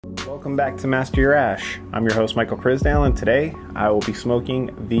Welcome back to Master Your Ash. I'm your host Michael Crisdale, and today I will be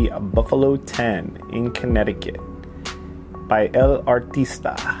smoking the Buffalo 10 in Connecticut by El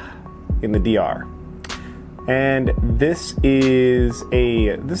Artista in the DR. And this is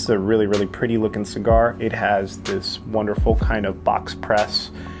a really pretty looking cigar. It has this wonderful kind of box press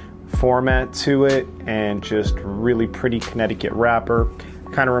format to it and just really pretty Connecticut wrapper.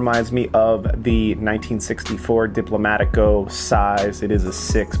 Kind of reminds me of the 1964 Diplomatico size. It is a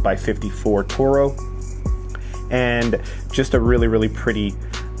 6 by 54 Toro, and just a really pretty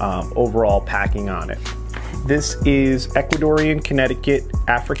overall packing on it. This is Ecuadorian Connecticut,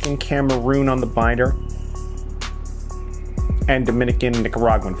 African Cameroon on the binder, and Dominican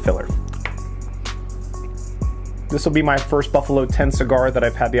Nicaraguan filler. This will be my first Buffalo 10 cigar that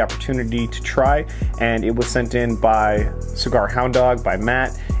I've had the opportunity to try, and it was sent in by Cigar Hound Dog by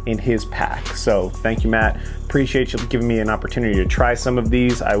Matt in his pack. So thank you, Matt. Appreciate you giving me an opportunity to try some of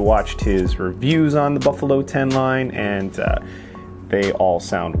these. I watched his reviews on the Buffalo 10 line, and they all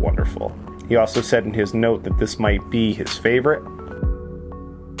sound wonderful. He also said in his note that this might be his favorite.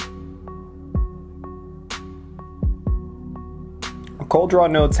 Cold draw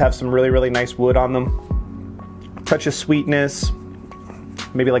notes have some really nice wood on them. Touch of sweetness,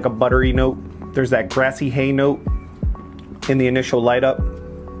 maybe like a buttery note. There's that grassy hay note in the initial light up.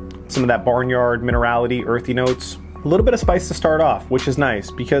 Some of that barnyard minerality, earthy notes. A little bit of spice to start off, which is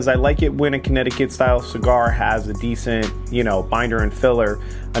nice because I like it when a Connecticut style cigar has a decent, binder and filler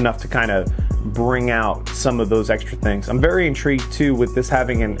enough to kind of bring out some of those extra things. I'm very intrigued too with this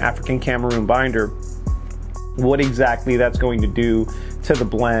having an African Cameroon binder, what exactly that's going to do to the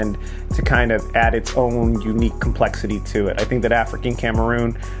blend to kind of add its own unique complexity to it. I think that African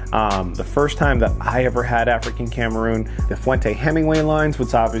Cameroon, the first time that I ever had African Cameroon, the Fuente Hemingway lines,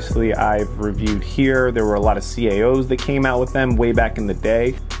 which obviously I've reviewed here. There were a lot of CAOs that came out with them way back in the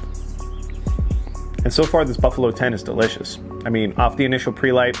day. And so far this Buffalo 10 is delicious. I mean, off the initial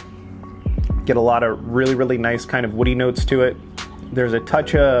pre-light, get a lot of really nice kind of woody notes to it. There's a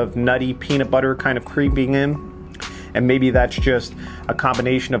touch of nutty peanut butter kind of creeping in. And maybe that's just a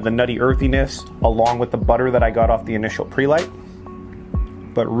combination of the nutty earthiness along with the butter that I got off the initial pre-light.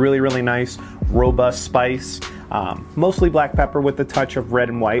 But really nice, robust spice. Mostly black pepper with a touch of red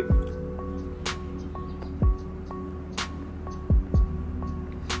and white.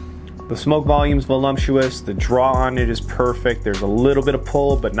 The smoke volume's voluptuous. The draw on it is perfect. There's a little bit of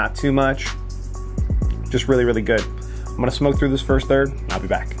pull, but not too much. Just really good. I'm gonna smoke through this first third. I'll be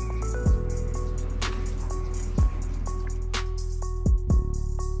back.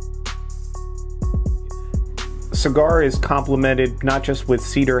 Cigar is complemented not just with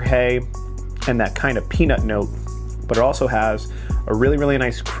cedar hay and that kind of peanut note, but it also has a really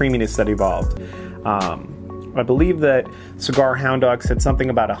nice creaminess that evolved. I believe that Cigar Hound Dog said something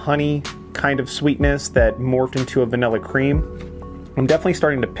about a honey kind of sweetness that morphed into a vanilla cream. I'm definitely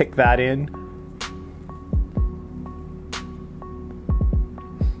starting to pick that in,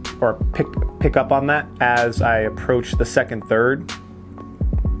 or pick up on that as I approach the second third.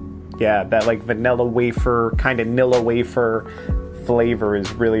 Yeah, that like vanilla wafer, kind of Nilla wafer flavor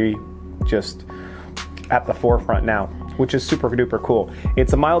is really just at the forefront now, which is super duper cool.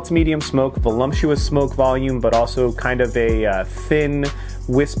 It's a mild to medium smoke, voluptuous smoke volume, but also kind of a thin,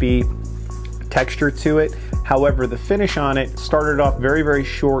 wispy texture to it. However, the finish on it started off very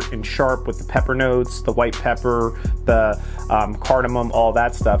short and sharp with the pepper notes, the white pepper, the cardamom, all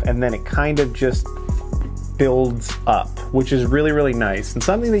that stuff, and then it kind of just builds up, which is really nice and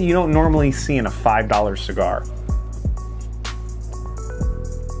something that you don't normally see in a $5 cigar.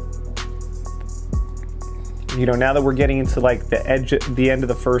 Now that we're getting into like the end of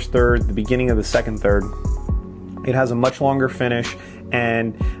the first third, the beginning of the second third, it has a much longer finish,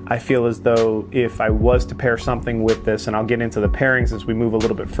 and I feel as though if I was to pair something with this, and I'll get into the pairings as we move a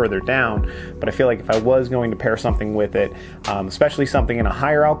little bit further down, but I feel like if I was going to pair something with it, especially something in a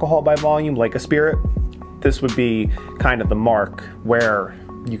higher alcohol by volume like a spirit, this would be kind of the mark where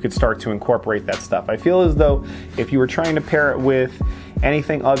you could start to incorporate that stuff. I feel as though if you were trying to pair it with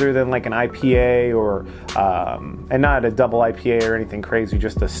anything other than like an IPA or, and not a double IPA or anything crazy,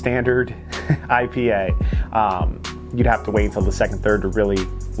 just a standard IPA, you'd have to wait until the second third to really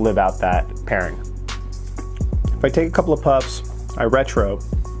live out that pairing. If I take a couple of puffs, I retro,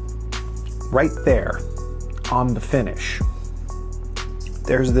 right there on the finish,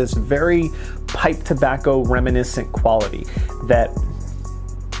 there's this very pipe tobacco reminiscent quality that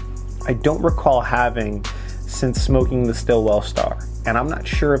I don't recall having since smoking the Stillwell Star. And I'm not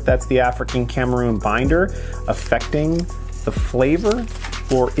sure if that's the African Cameroon binder affecting the flavor,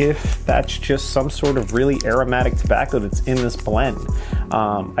 or if that's just some sort of really aromatic tobacco that's in this blend.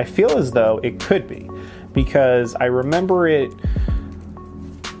 I feel as though it could be, because I remember it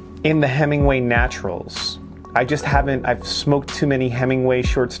in the Hemingway Naturals. I've smoked too many Hemingway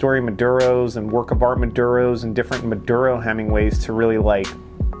short story Maduros and work of art Maduros and different Maduro Hemingways to really like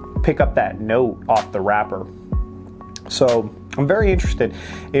pick up that note off the wrapper. So I'm very interested.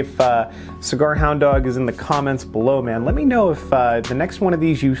 If Cigar Hound Dog is in the comments below, man, let me know if the next one of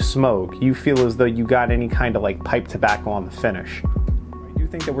these you smoke, you feel as though you got any kind of like pipe tobacco on the finish. I do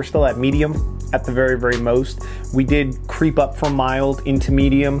think that we're still at medium at the very, very most. We did creep up from mild into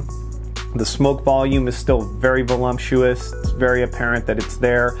medium. The smoke volume is still very voluptuous. It's very apparent that it's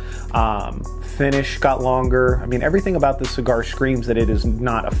there. Finish got longer. I mean, everything about this cigar screams that it is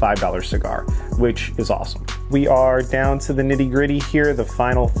not a $5 cigar, which is awesome. We are down to the nitty gritty here, the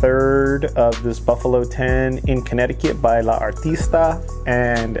final third of this Buffalo 10 in Connecticut by La Artista,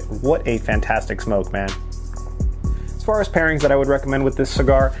 and what a fantastic smoke, man. As far as pairings that I would recommend with this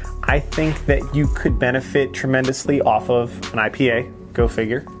cigar, I think that you could benefit tremendously off of an IPA. Go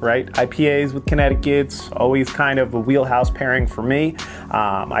figure, right? IPAs with Connecticut's always kind of a wheelhouse pairing for me.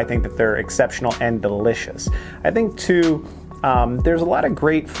 I think that they're exceptional and delicious. I think too, there's a lot of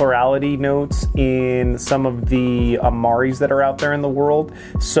great florality notes in some of the Amaris that are out there in the world.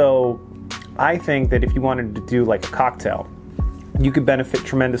 So I think that if you wanted to do like a cocktail, you could benefit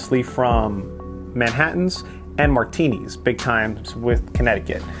tremendously from Manhattans and martinis, big times with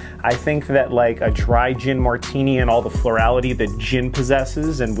Connecticut. I think that like a dry gin martini and all the florality that gin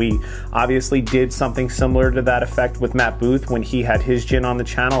possesses, and we obviously did something similar to that effect with Matt Booth when he had his gin on the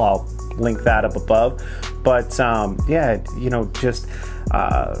channel. I'll link that up above. But yeah, you know, just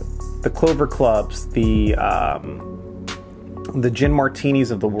the Clover Clubs, the gin martinis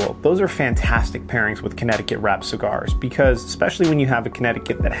of the world. Those are fantastic pairings with Connecticut wrapped cigars, because especially when you have a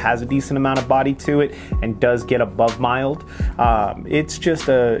Connecticut that has a decent amount of body to it and does get above mild, it's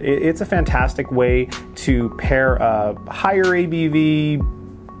a fantastic way to pair a higher ABV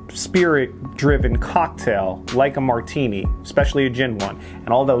spirit driven cocktail like a martini, especially a gin one, and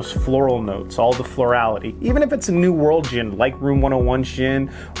all those floral notes, all the florality, even if it's a New World gin like Room 101's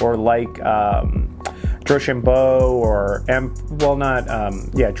gin, or like Drochambeau, or Drochambeau,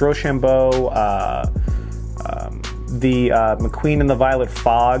 the McQueen and the Violet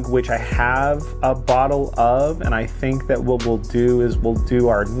Fog, which I have a bottle of, and I think that what we'll do is we'll do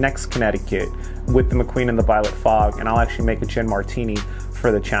our next Connecticut with the McQueen and the Violet Fog, and I'll actually make a gin martini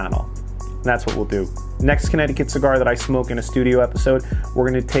for the channel. And that's what we'll do. Next Connecticut cigar that I smoke in a studio episode, we're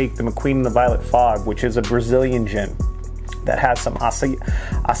going to take the McQueen and the Violet Fog, which is a Brazilian gin that has some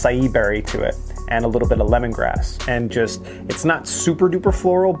acai berry to it and a little bit of lemongrass, and just, it's not super duper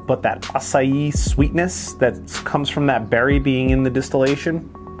floral, but that acai sweetness that comes from that berry being in the distillation,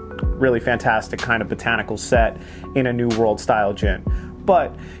 really fantastic kind of botanical set in a New World style gin.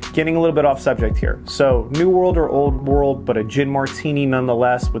 But getting a little bit off subject here. So New World or Old World, but a gin martini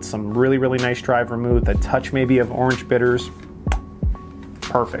nonetheless, with some really, really nice dry vermouth, a touch maybe of orange bitters.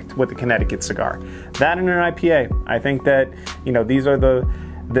 Perfect with the Connecticut cigar. That and an IPA. I think that, you know, these are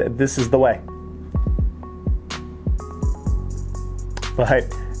this is the way.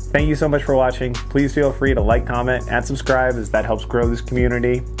 But thank you so much for watching. Please feel free to like, comment, and subscribe, as that helps grow this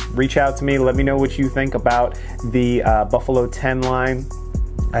community. Reach out to me. Let me know what you think about the Buffalo 10 line.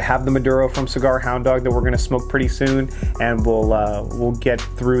 I have the Maduro from Cigar Hound Dog that we're going to smoke pretty soon, and we'll get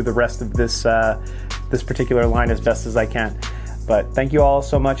through the rest of this this particular line as best as I can. But thank you all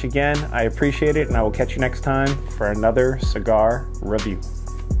so much again. I appreciate it, and I will catch you next time for another cigar review.